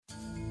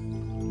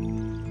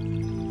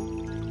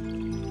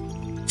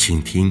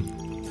请听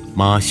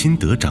马欣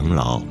德长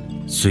老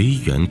随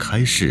缘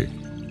开示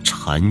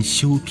禅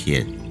修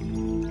篇，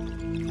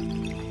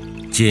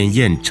检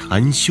验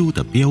禅修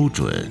的标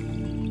准。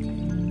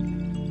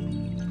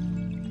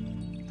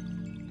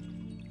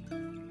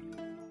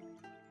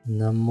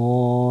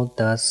Namo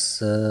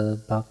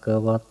tassa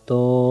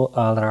bhagavato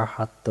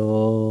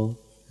arahato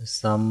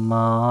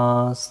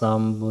samma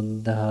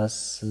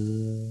sambuddhassa。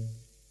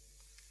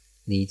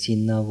礼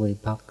敬那位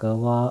巴格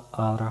瓦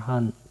阿拉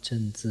汉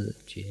正字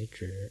觉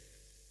知。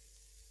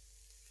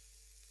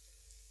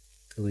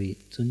各位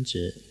尊者、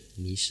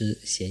尼师、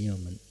贤友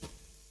们，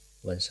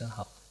晚上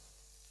好。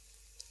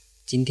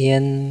今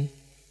天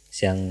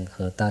想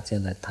和大家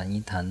来谈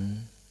一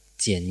谈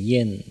检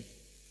验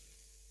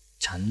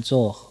禅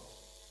坐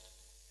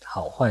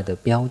好坏的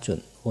标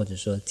准，或者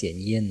说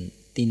检验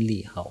定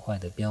力好坏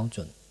的标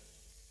准。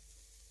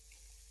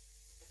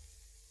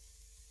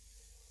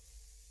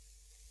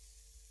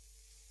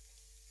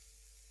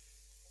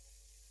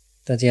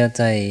大家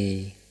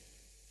在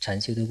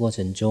禅修的过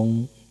程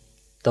中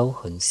都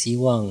很希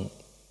望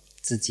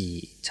自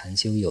己禅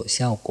修有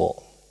效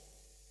果，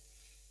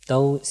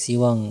都希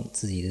望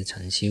自己的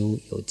禅修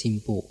有进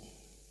步。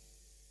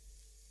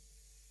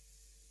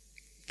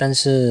但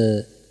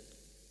是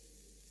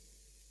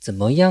怎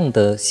么样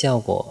的效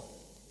果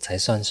才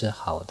算是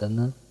好的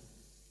呢？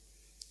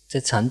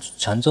在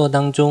禅坐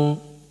当中，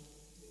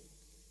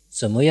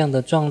什么样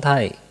的状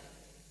态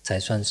才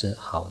算是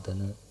好的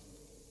呢？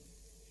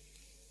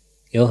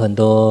有很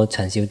多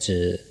禅修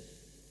者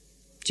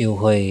就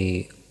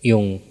会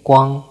用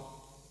光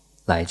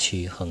来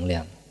去衡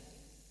量。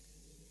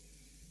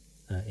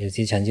有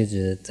些禅修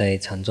者在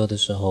禅坐的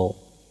时候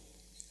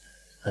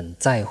很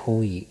在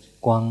乎于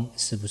光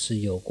是不是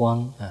有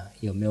光，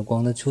有没有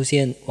光的出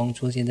现，光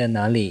出现在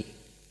哪里。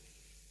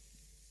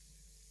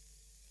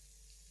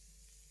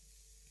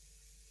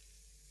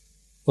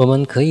我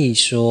们可以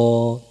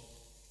说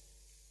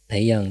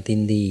培养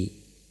定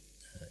力，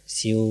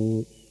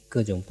修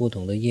各种不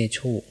同的业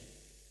处，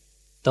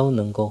都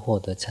能够获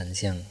得禅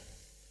相。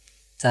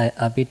在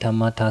阿毗达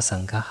摩他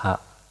桑卡哈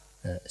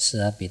是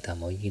阿毗达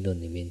摩议论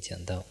里面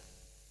讲到，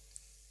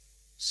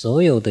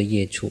所有的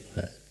业处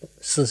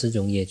40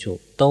种业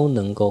处都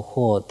能够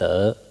获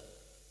得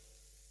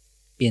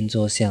变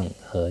作相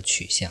和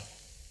取相，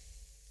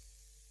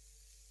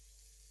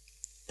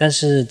但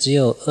是只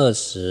有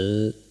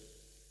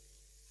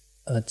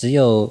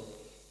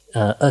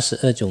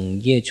22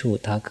种业处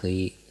它可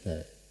以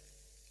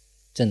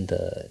证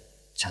得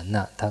禅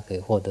那，它可以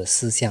获得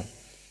4相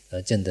而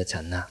证得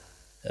禅那，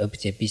而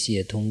且必须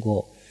也通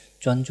过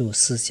专注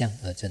4相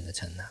而证得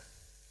禅那。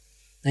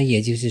那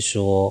也就是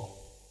说，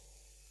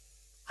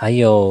还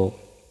有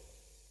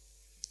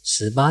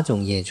18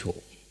种业处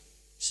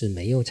是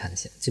没有禅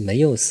相，是没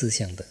有4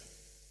相的。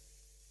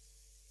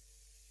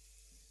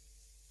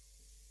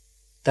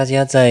大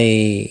家在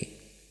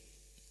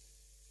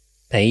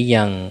培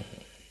养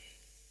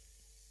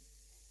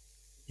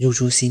入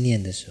出息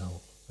念的时候，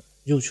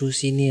入出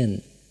息念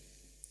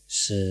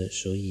是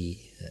属于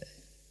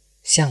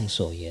相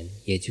所言，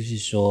也就是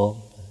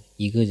说，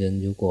一个人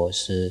如果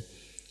是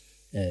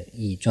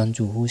以专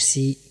注呼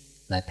吸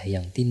来培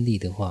养定力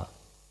的话，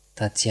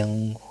他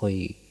将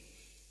会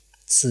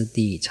次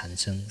第产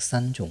生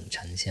3种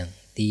禅相。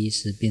第一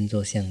是变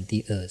作相，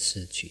第二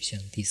是取相，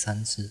第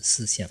三是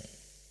4相，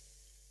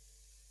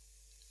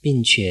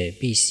并且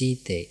必须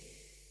得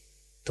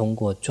通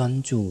过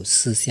专注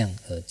4相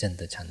而证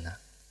得禅那。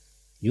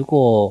如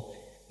果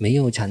没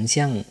有禅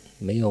相，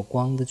没有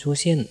光的出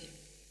现，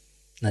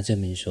那证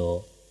明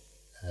说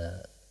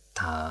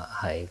他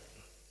还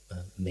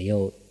没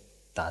有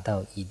达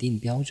到一定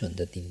标准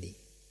的定力。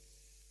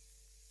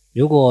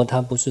如果他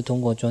不是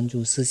通过专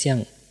注4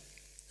相，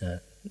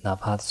哪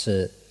怕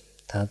是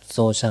他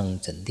坐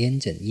上整天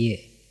整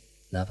夜，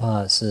哪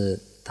怕是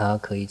他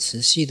可以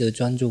持续的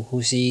专注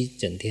呼吸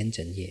整天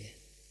整夜，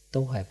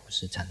都还不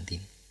是禅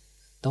定，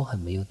都还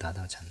没有达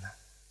到禅那。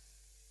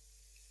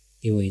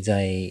因为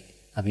在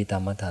阿毗达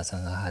摩他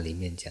桑卡哈里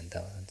面讲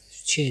到，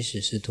确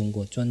实是通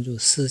过专注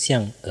4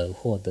相而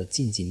获得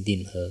进行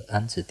定和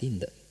安止定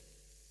的。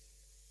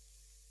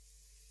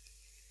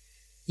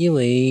因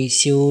为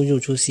修入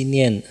出息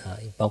念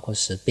包括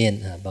10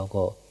遍包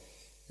括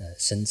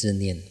身智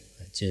念，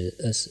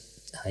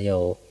还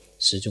有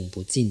10种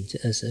不净，这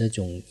22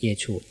种业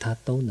处，它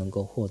都能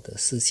够获得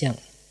4相。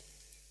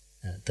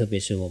特别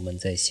是我们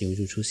在修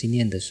入出息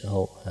念的时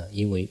候，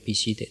因为必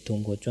须得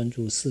通过专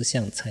注4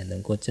相才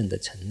能够证得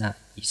禅那，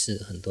于是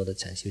很多的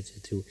禅修者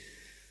就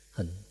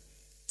很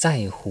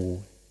在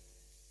乎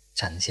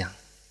禅相。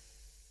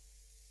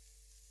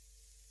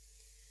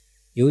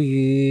由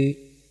于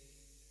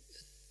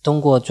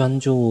通过专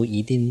注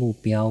一定目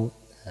标，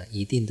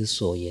一定的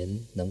所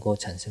言能够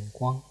产生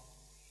光，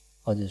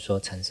或者说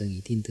产生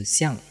一定的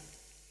相，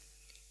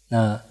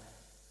那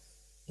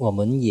我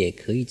们也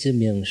可以这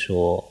么样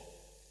说，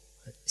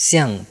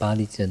相巴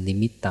利的尼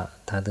米达，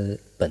它的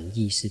本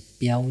意是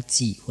标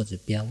记或者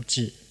标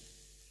志，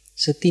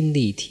是定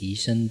力提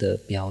升的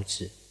标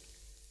志。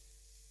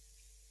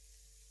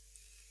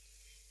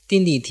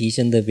定力提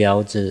升的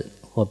标志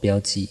或标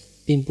记，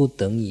并不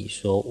等于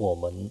说我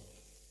们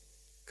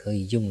可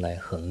以用来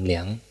衡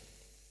量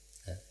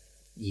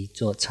一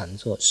座禅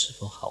坐是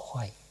否好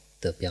坏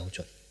的标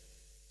准。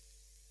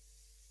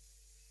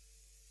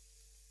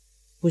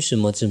为什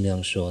么这么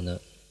样说呢？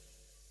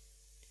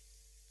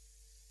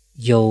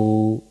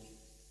有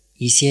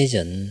一些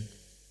人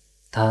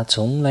他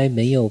从来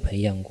没有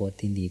培养过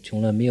定力，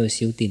从来没有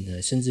修定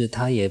的，甚至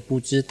他也不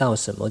知道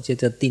什么叫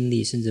做定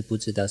力，甚至不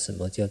知道什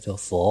么叫做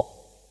佛，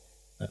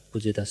不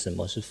知道什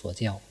么是佛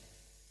教。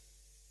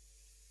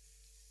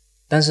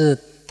但是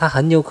他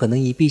很有可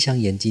能一闭上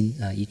眼睛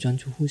一专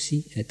注呼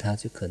吸，他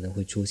就可能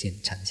会出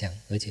现禅相，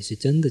而且是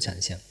真的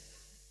禅相，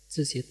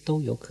这些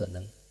都有可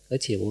能。而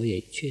且我也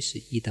确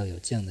实遇到有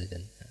这样的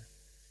人，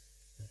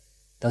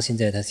到现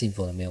在他信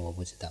佛了没有我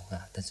不知道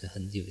但是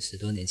很久10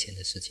多年前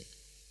的事情。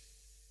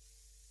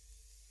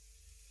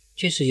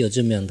确实有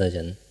这么样的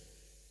人，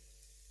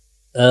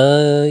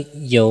而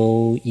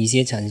有一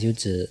些禅修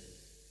者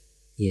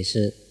也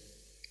是，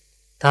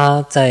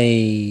他在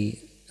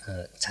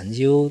禅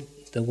修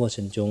的过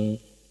程中，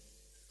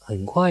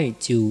很快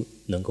就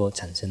能够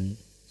产生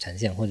禅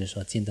相，或者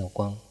说见到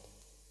光。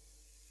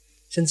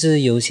甚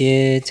至有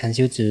些禅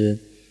修者，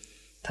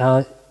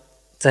他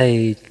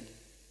在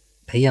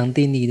培养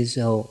定力的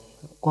时候，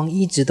光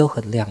一直都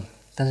很亮，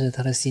但是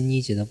他的心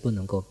一直都不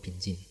能够平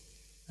静，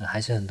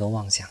还是很多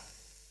妄想。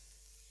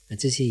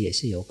这些也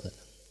是有可能。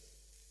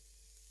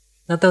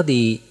那到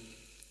底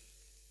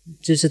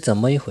这是怎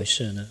么一回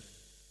事呢？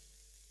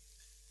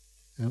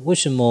为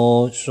什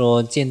么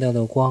说见到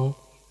的光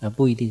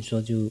不一定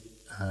说就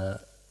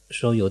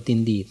说有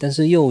定力，但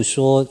是又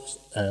说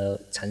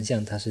禅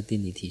相它是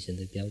定力提升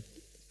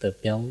的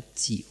标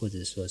记或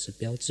者说是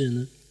标志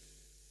呢？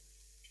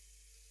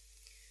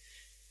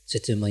是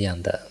这么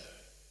样的，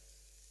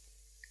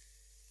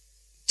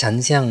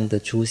禅相的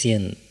出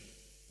现，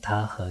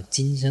它和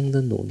今生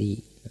的努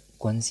力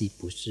关系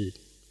不是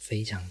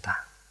非常大，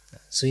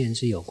虽然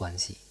是有关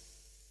系。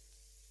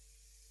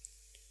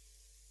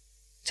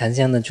禅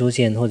相的出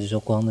现或者说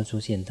光的出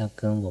现，它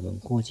跟我们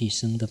过去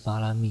生的巴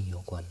拉密有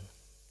关。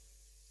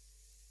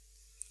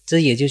这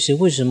也就是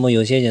为什么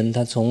有些人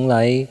他从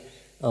来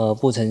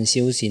不曾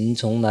修行，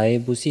从来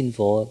不信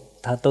佛，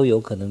他都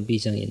有可能闭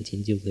上眼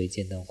睛就可以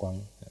见到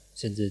光，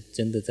甚至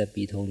真的在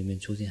鼻头里面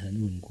出现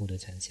很稳固的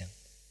禅相。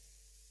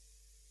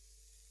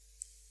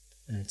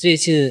这也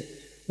是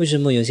为什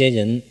么有些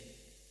人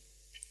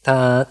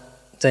他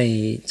在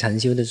禅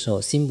修的时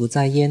候心不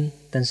在焉，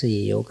但是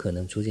也有可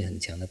能出现很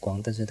强的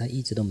光，但是他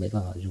一直都没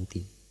办法入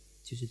定，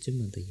就是这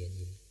么的原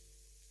因。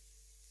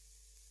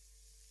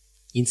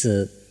因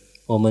此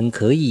我们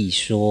可以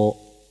说，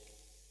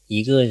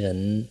一个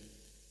人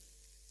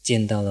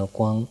见到了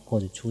光或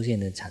者出现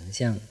了禅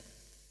相，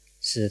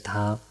是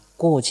他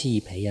过去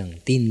培养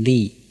定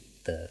力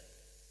的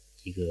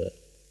一个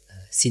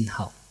信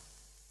号，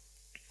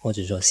或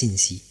者说信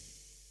息。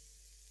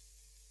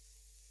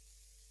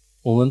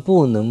我们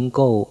不能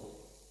够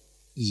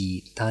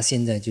以他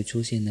现在就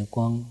出现了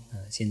光，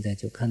现在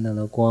就看到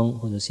了光，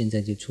或者现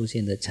在就出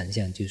现了禅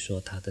相，就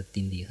说他的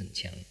定力很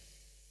强。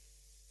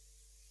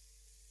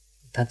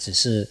它只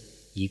是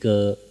一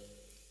个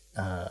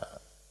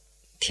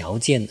条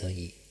件而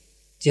已。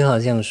就好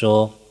像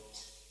说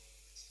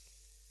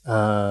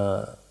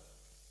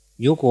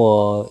如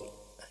果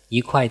一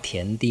块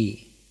田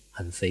地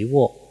很肥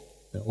沃，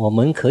我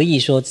们可以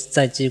说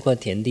在这块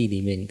田地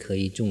里面可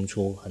以种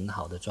出很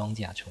好的庄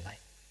稼出来，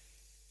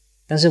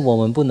但是我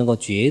们不能够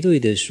绝对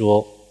的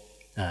说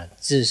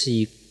这是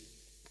一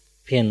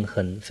片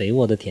很肥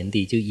沃的田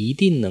地就一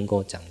定能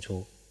够长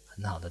出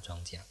很好的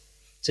庄稼，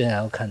这还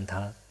要看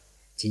它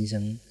今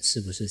生是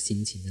不是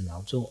辛勤的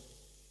劳作。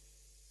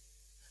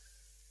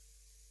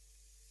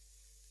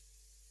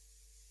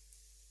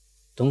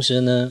同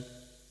时呢，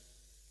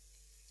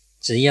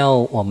只要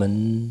我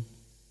们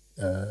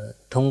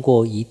通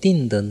过一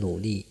定的努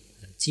力，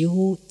几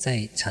乎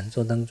在禅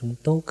坐当中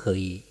都可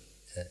以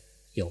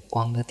有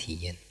光的体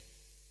验，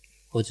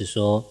或者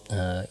说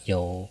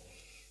有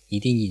一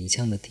定影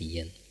像的体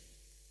验。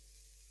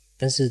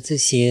但是这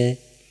些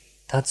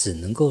它只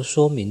能够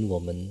说明我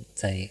们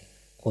在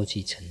过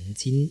去曾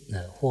经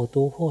或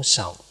多或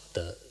少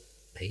的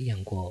培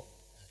养过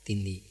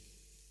定力，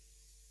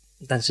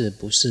但是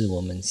不是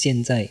我们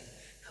现在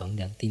衡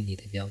量定力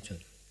的标准。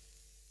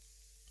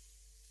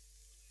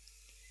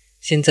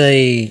现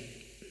在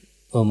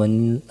我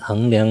们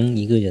衡量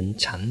一个人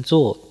禅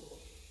坐，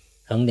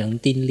衡量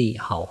定力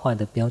好坏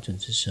的标准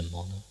是什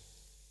么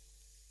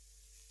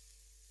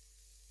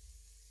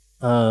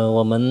呢？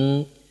我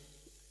们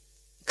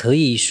可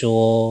以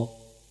说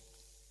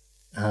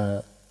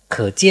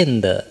可见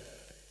的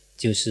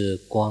就是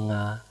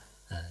光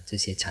这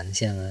些禅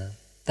相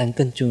但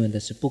更重要的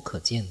是不可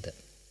见的。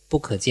不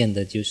可见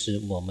的就是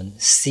我们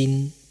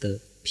心的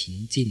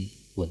平静、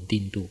稳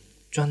定度、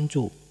专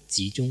注、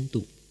集中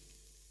度，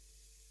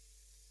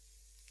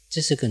这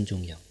是更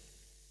重要。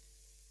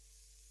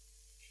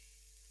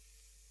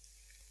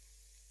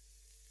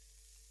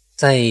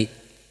在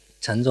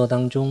禅坐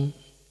当中，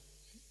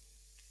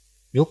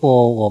如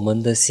果我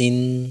们的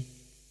心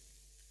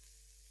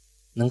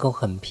能够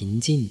很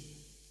平静、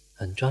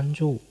很专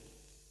注，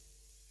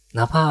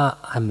哪怕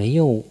还没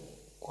有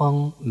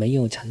光、没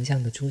有禅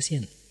相的出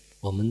现，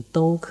我们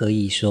都可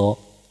以说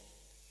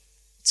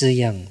这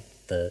样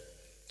的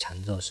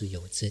禅坐是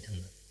有质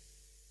量的，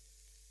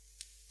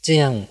这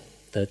样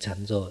的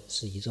禅坐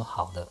是一座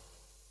好的。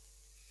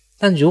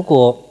但如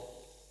果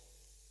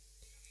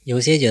有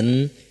些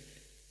人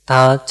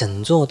他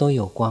整座都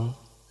有光，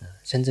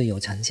甚至有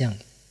禅相，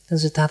但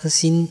是他的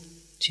心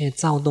却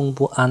躁动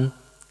不安，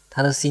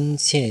他的心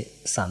却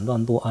散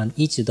乱不安，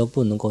一直都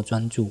不能够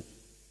专注，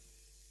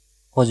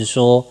或者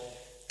说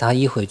他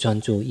一会专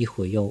注，一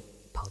会又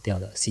跑掉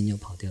了，心又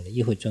跑掉了，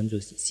一会专注，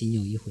心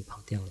又一会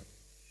跑掉了。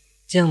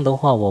这样的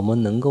话，我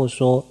们能够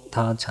说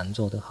他禅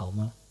坐得好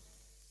吗？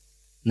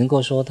能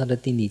够说他的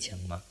定力强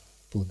吗？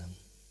不能。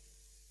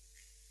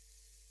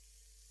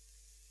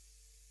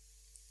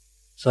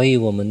所以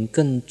我们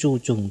更注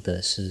重的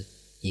是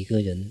一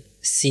个人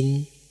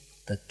心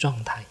的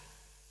状态。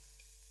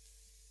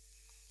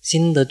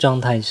心的状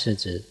态是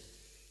指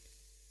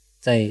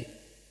在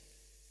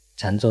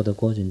禅坐的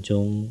过程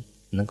中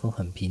能够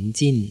很平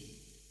静，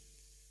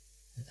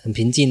很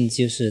平静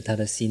就是他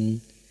的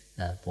心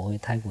不会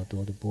太过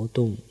多的波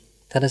动，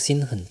他的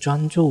心很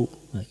专注，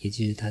也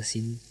就是他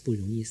心不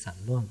容易散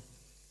乱，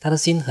他的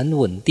心很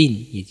稳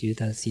定，也就是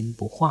他的心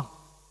不晃，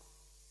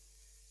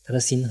他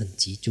的心很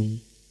集中，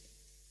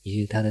也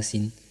就是他的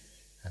心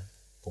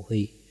不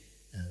会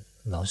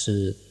老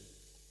是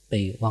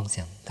被妄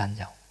想干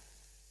扰。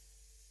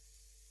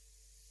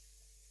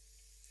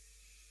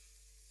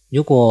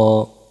如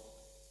果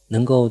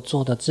能够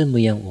做到这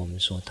么样，我们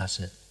说它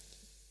是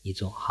一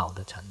座好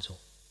的禅坐。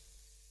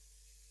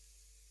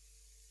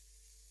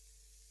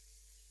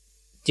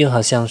就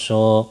好像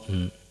说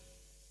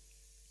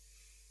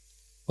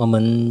我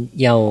们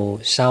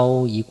要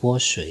烧一锅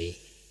水，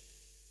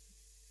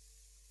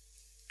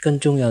更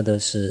重要的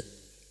是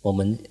我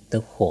们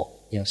的火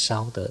要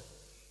烧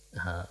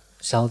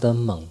得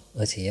猛，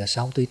而且要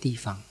烧对地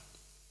方，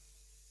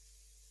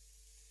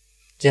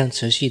这样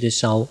持续的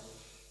烧，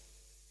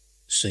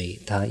水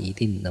它一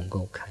定能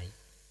够开。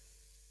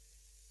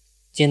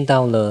见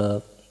到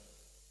了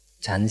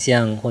禅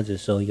相，或者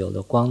说有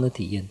了光的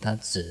体验，它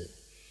只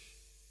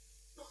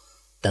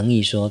等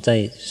于说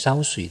在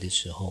烧水的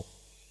时候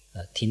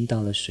听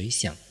到了水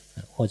响，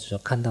或者说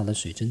看到了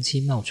水蒸气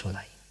冒出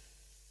来。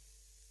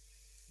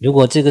如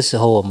果这个时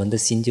候我们的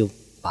心就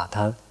把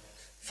它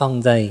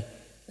放在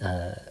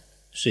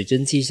水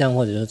蒸气上，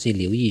或者说去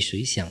留意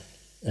水响，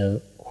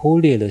忽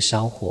略了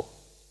烧火，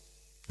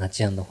那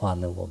这样的话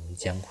呢，我们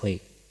将会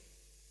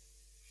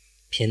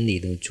偏离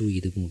了注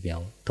意的目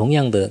标。同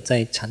样的，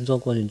在禅坐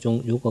过程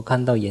中，如果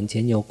看到眼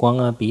前有光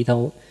啊，鼻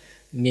头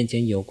面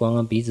前有光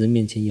啊，鼻子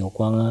面前有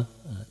光啊，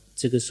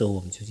这个时候我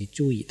们就去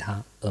注意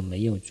它，而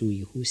没有注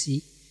意呼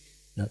吸，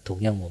那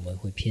同样我们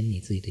会偏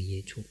离自己的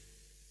业处。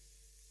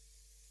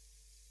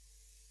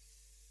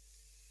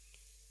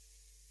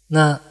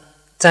那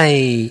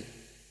在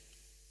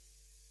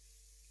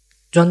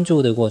专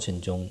注的过程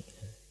中，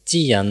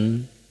既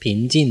然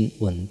平静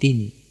稳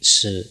定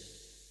是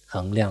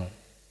衡量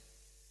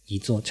一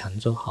座禅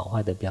坐好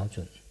坏的标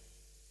准，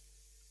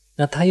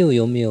那它又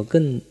有没有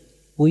更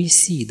微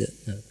细的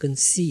更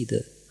细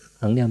的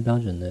衡量标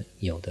准呢？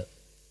有的，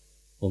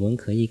我们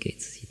可以给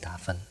自己打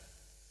分。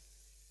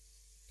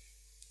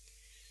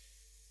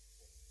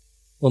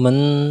我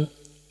们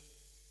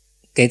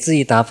给自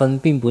己打分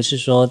并不是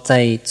说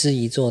在这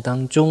一坐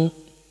当中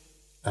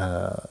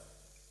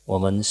我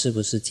们是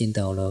不是见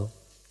到了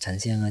禅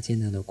相啊，见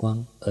到了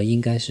光，而应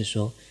该是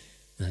说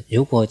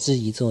如果这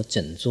一坐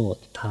整坐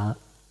它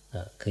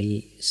可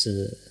以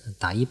是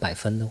打100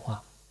分的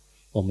话，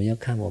我们要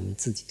看我们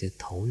自己的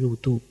投入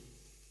度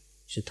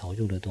是投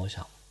入了多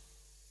少。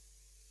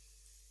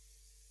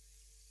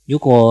如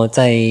果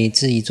在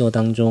这一坐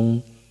当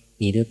中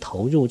你的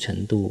投入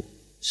程度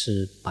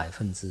是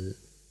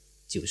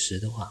90%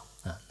的话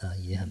那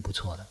已经很不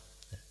错了，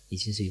已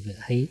经是一个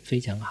非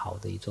常好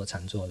的一座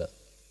禅坐了。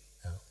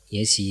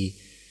也许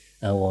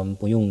我们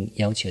不用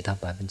要求它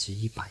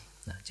100%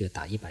就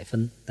打100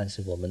分，但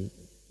是我们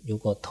如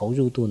果投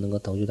入度能够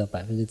投入到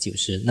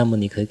90%，那么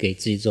你可以给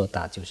这一座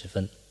打90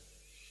分。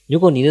如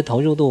果你的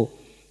投入度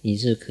你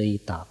是可以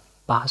打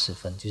80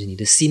分，就是你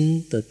的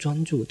心的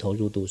专注投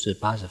入度是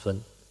80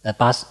分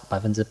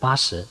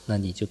，80%，那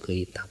你就可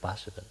以打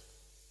80分。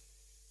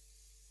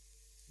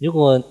如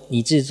果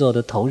你制作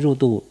的投入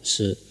度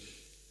是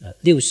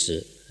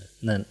60，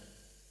那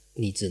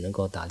你只能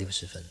够打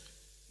60分。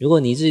如果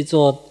你制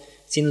作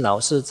心老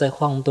是在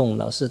晃动，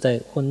老是在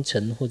昏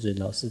沉，或者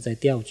老是在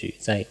调举，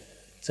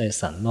在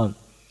散乱，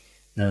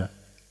那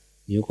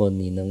如果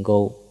你能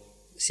够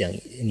想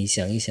一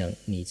想，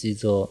你制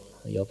作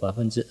有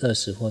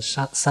20%或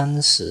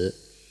30%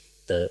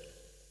的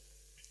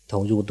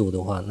投入度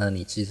的话，那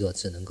你制作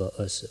只能够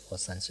20或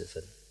30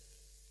分。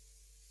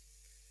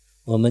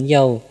我们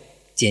要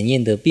检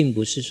验的并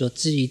不是说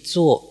这一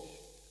坐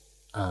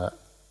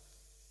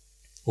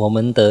我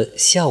们的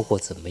效果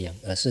怎么样，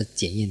而是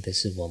检验的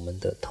是我们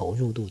的投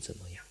入度怎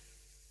么样。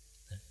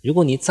如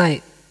果你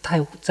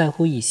太在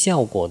乎于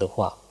效果的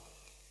话，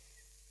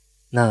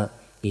那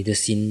你的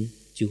心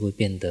就会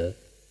变得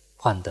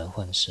患得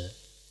患失。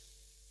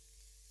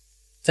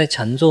在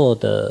禅坐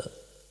的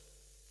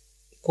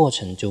过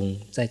程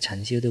中，在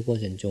禅修的过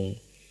程中，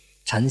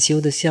禅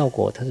修的效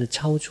果它是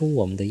超出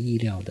我们的意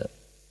料的，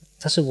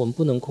它是我们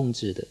不能控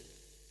制的。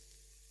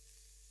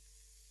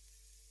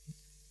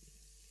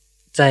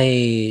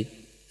在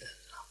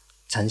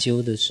禅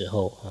修的时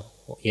候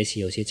也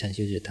许有些禅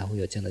修者他会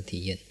有这样的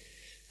体验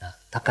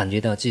他感觉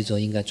到制作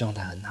应该状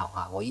态很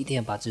好我一定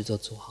要把制作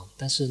做好，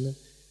但是呢，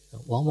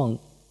往往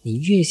你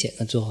越想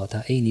要做好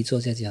它，你做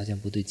下去好像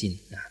不对劲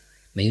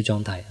没有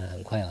状态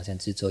很快好像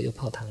制作又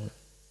泡汤了。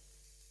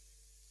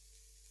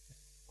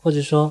或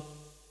者说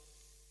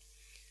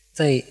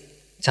在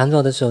禅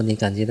坐的时候，你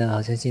感觉到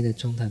好像现在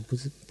状态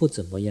不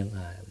怎么样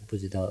不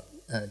知道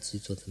制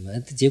作怎么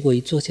样，结果一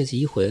做下去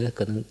一会儿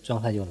可能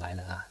状态就来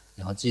了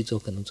然后制作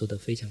可能做得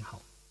非常好。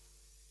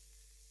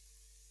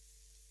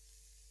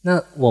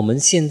那我们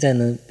现在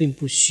呢，并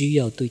不需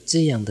要对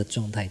这样的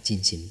状态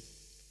进行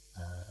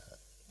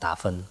打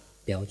分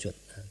标准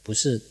不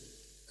是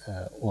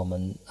我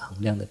们衡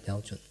量的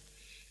标准，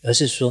而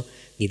是说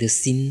你的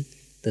心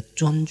的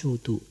专注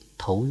度、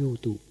投入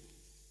度、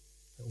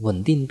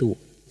稳定度，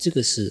这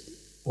个是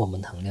我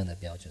们衡量的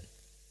标准。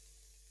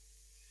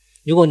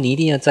如果你一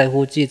定要在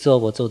乎制作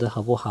我做得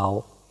好不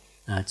好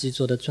制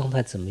作的状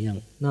态怎么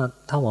样，那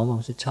它往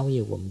往是超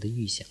越我们的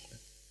预想的，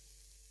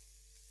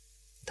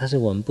它是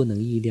我们不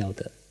能预料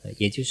的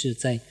也就是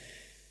在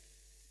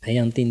培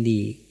养定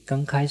力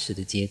刚开始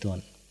的阶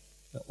段，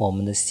我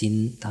们的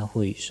心它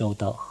会受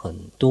到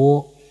很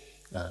多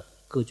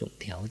各种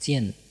条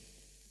件、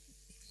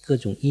各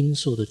种因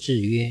素的制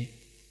约，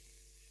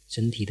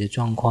身体的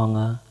状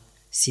况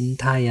心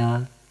态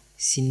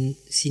心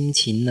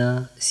情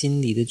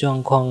心理的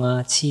状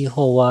况气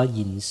候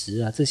饮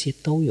食这些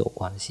都有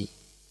关系。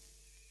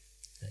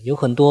有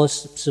很多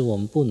是我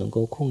们不能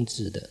够控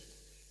制的，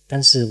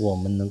但是我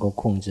们能够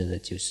控制的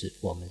就是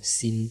我们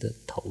心的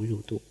投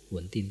入度、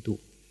稳定度。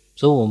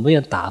所以我们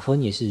要打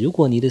分也是，如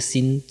果你的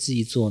心自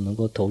己做能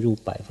够投入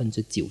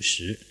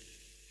 90%，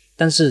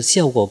 但是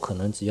效果可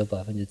能只有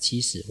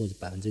 70% 或者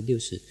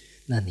 60%，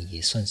 那你也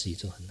算是一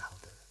座很好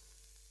的，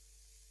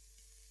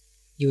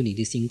因为你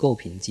的心够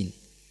平静。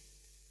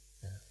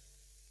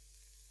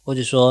或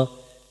者说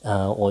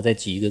我再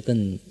举一个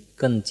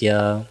更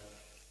加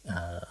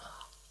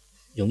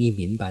容易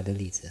明白的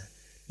例子，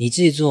你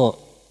自己做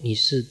你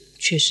是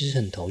确实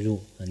很投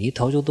入，你的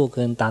投入度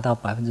可能达到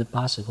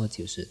 80% 或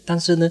 90%， 但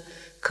是呢，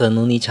可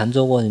能你禅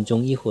坐过程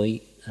中一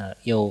会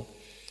又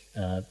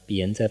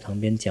别人在旁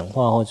边讲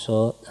话，或者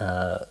说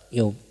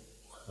又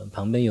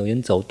旁边有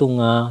人走动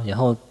然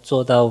后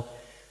做到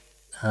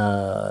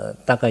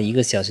大概1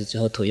个小时之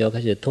后，腿又开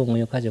始痛，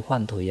又开始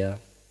换腿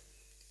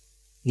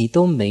你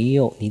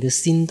的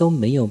心都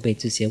没有被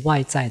这些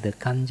外在的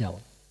干扰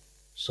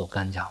所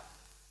干扰，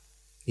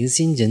你的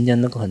心仍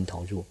然能够很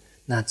投入，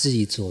那自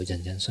己做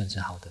仍然算是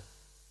好的，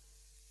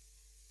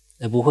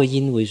而不会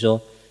因为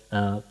说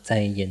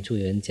在演出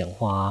有人讲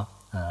话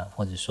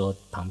或者说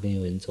旁边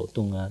有人走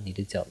动你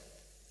的脚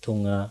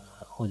痛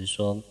或者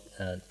说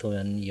突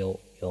然有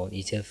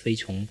一些飞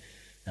虫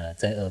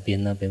在耳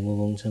边那边嗡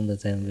嗡声的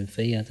在那边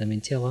飞在那边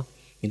叫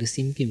你的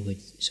心并不会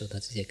受到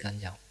这些干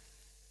扰，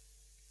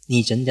你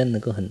仍然能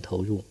够很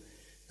投入，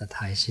那它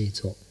还是一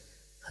座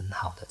很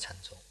好的禅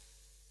坐。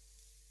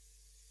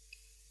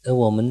而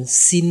我们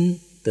心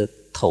的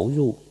投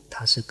入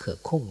它是可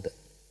控的，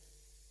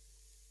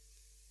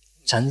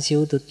禅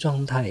修的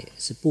状态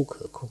是不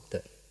可控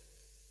的，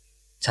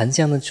禅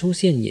相的出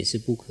现也是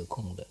不可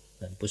控的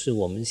不是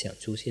我们想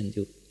出现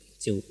就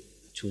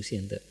出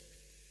现的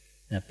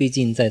毕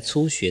竟在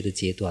初学的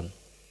阶段，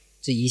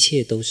这一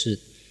切都是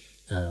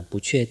不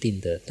确定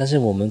的，但是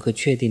我们可以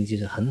确定就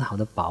是很好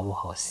的把握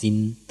好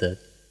心的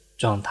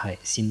状态、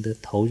心的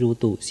投入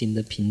度、心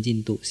的平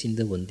静度、心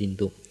的稳定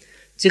度，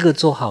这个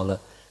做好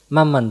了，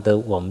慢慢的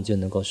我们就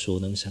能够熟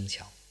能生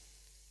巧。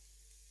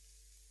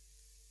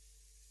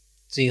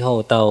最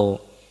后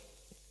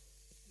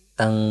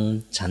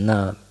当禅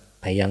那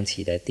培养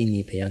起来，定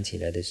力培养起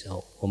来的时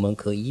候，我们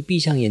可以一闭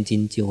上眼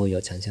睛就会有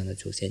禅相的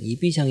出现，一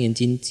闭上眼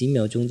睛几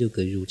秒钟就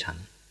可以入禅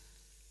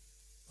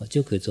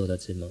就可以做到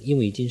智梦，因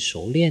为已经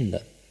熟练了。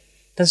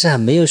但是还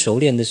没有熟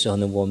练的时候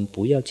呢，我们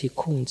不要去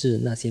控制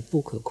那些不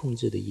可控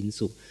制的因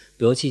素，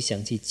不要去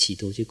想去企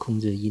图去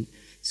控制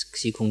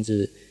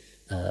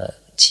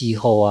气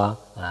候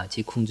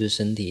去控制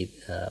身体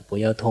不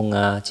要痛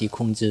去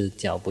控制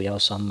脚不要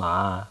酸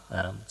麻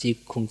去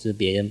控制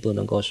别人不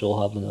能够说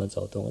话不能够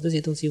走动，这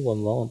些东西我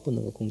们往往不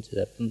能够控制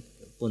的，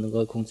不能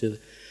够控制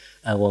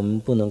我们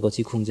不能够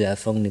去控制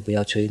风你不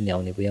要吹，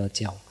鸟你不要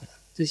叫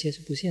这些是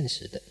不现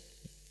实的。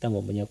但我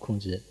们要控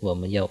制，我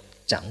们要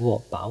掌握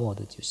把握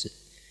的就是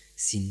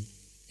心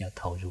要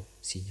投入，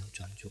心要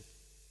专注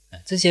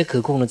这些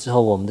可控了之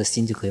后，我们的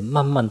心就可以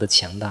慢慢的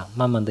强大，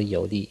慢慢的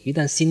有力。一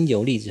旦心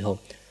有力之后，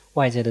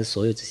外在的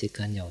所有这些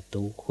干扰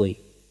都会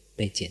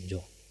被减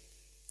弱，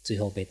最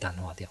后被淡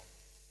化掉，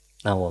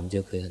那我们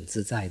就可以很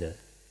自在的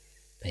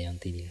培养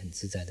定力，很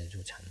自在的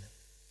入禅了。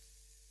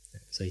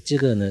所以这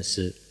个呢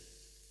是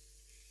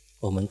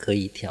我们可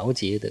以调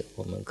节的，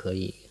我们可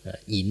以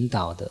引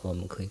导的，我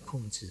们可以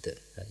控制的。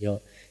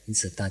因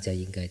此大家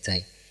应该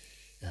在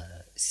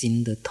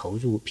心的投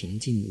入、平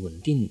静、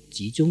稳定、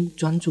集中、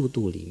专注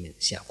度里面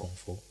下功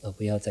夫，而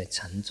不要在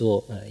禅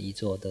坐一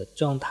坐的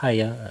状态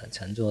呀、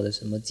禅坐的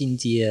什么境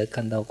界啊、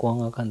看到光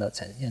啊、看到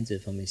禅相这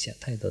方面下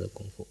太多的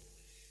功夫。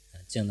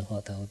这样的话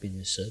它会变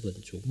成舍本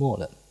逐末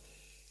了。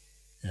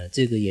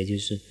这个也就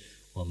是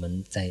我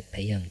们在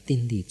培养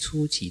定力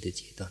初期的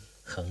阶段，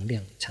衡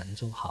量禅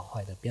坐好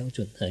坏的标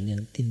准，衡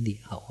量定力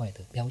好坏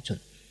的标准。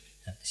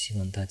希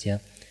望大家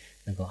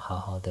能够好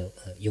好的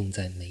用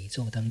在每一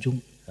坐当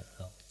中。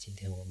好，今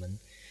天我们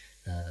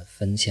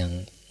分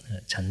享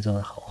禅坐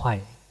的好坏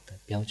的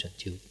标准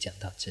就讲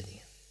到这里。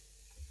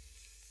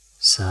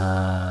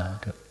萨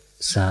埵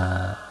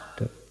萨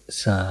埵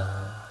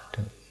萨埵。